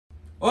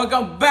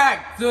Welcome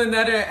back to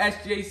another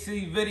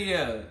SJC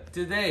video.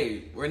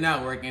 Today, we're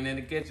not working in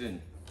the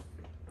kitchen.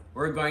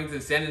 We're going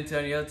to San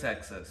Antonio,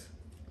 Texas.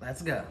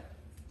 Let's go.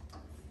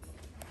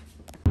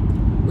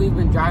 We've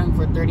been driving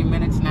for 30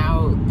 minutes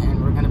now, and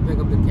we're gonna pick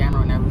up the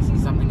camera whenever we see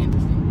something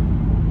interesting.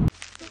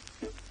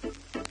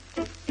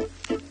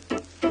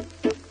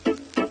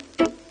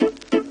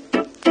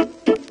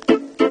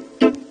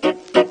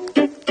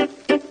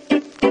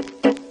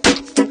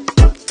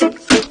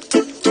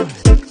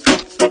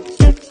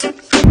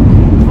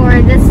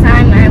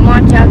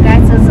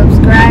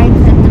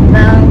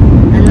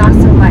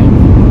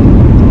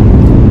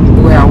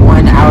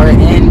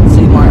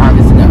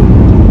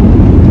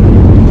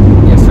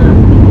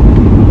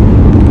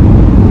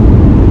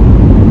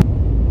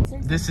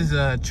 This is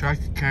a truck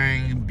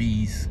carrying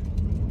bees.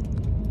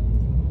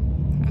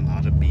 A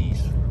lot of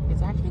bees.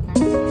 It's actually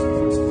kind of...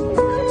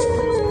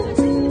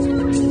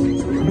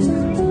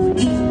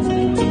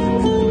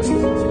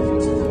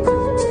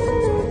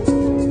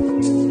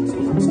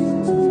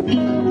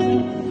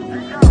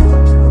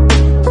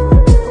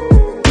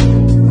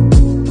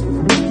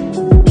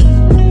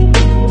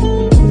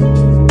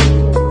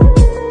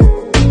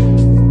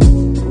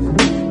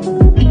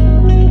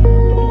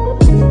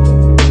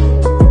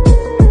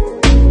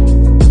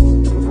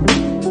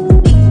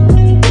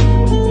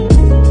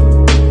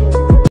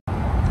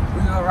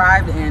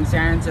 in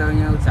San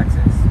Antonio,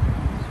 Texas,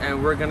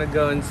 and we're gonna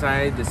go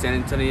inside the San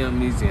Antonio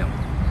Museum.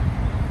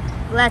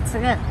 Let's go.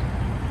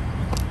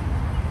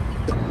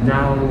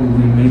 Now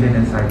we made it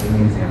inside the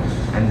museum,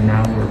 and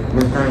now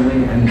we're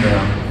currently in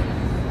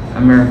the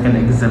American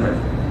exhibit.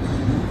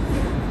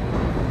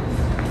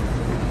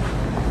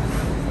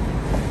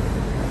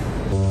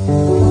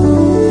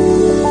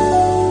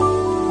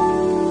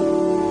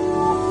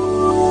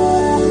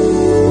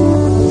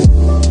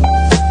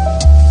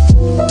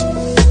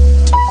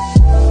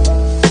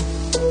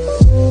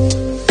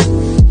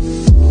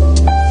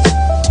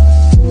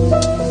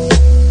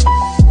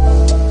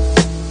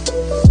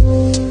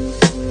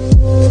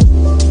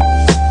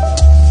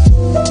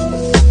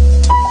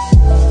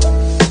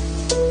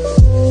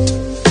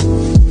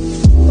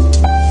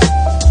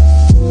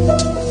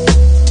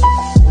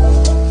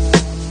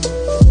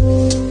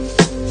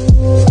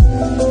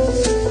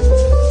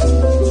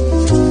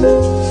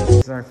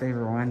 Our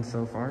favorite one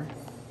so far.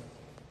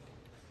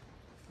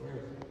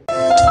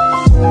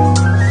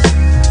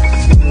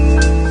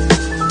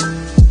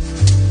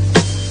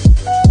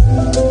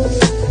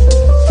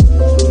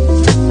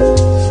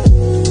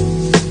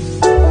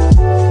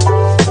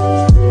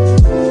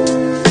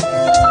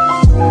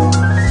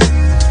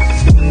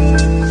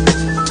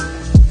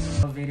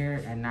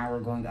 Elevator, and now we're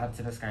going up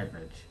to the sky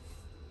bridge.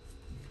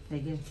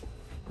 Again.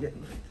 Yeah.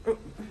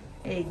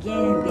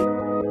 Again.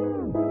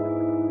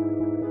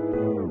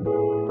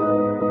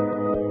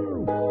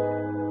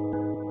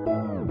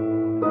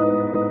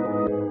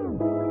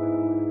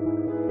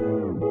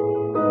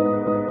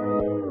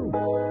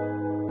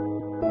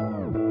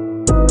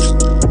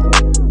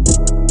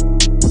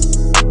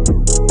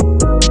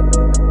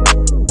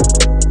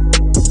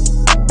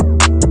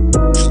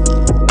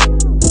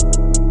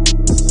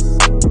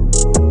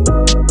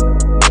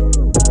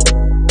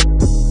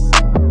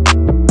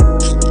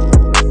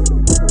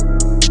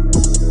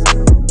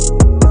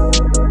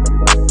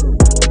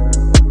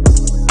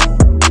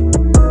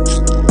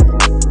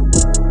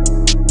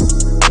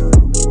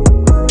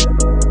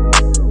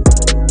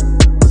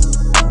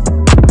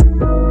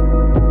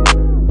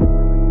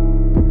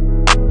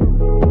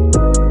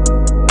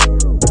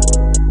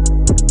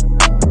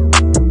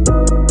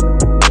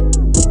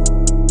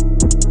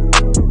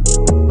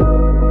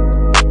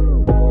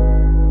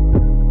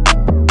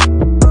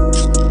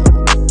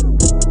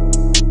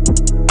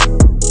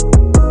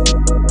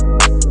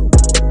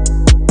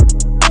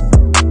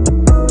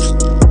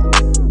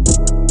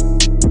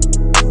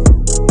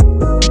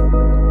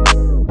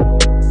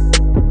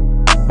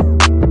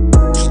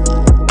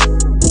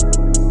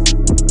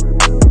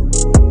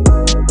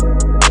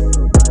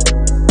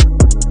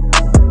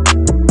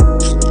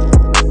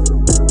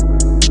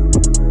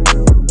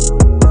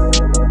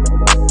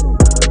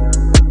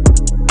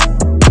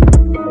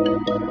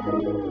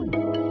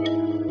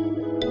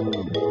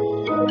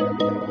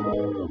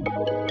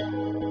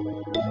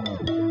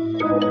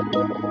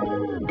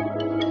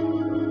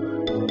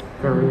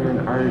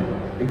 Korean art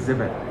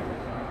exhibit.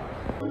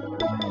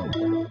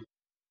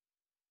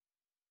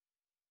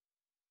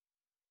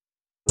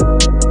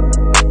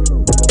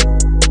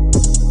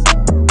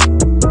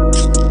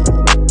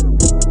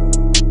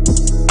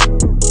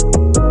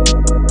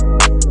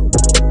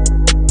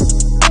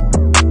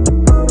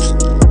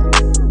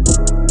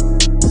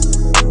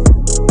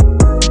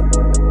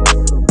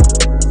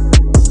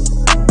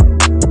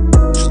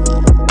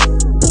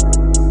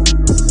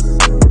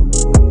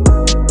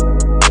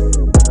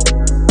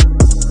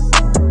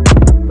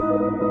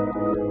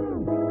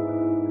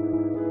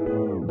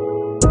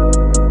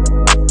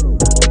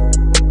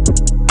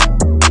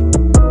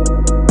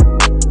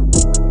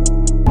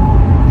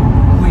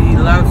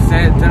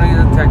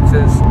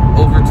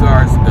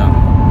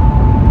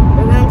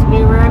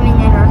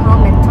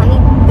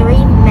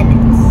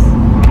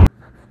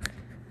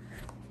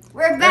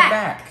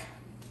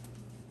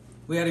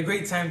 We had a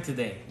great time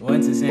today. We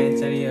went to San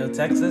Antonio,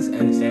 Texas,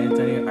 and the San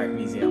Antonio Art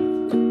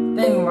Museum.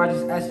 Then you watch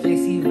this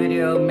SJC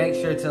video, make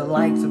sure to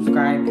like,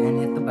 subscribe, and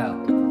hit the bell.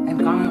 And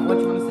comment what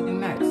you want us to do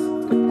next.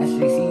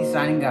 SJC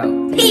signing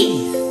out.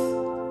 Peace!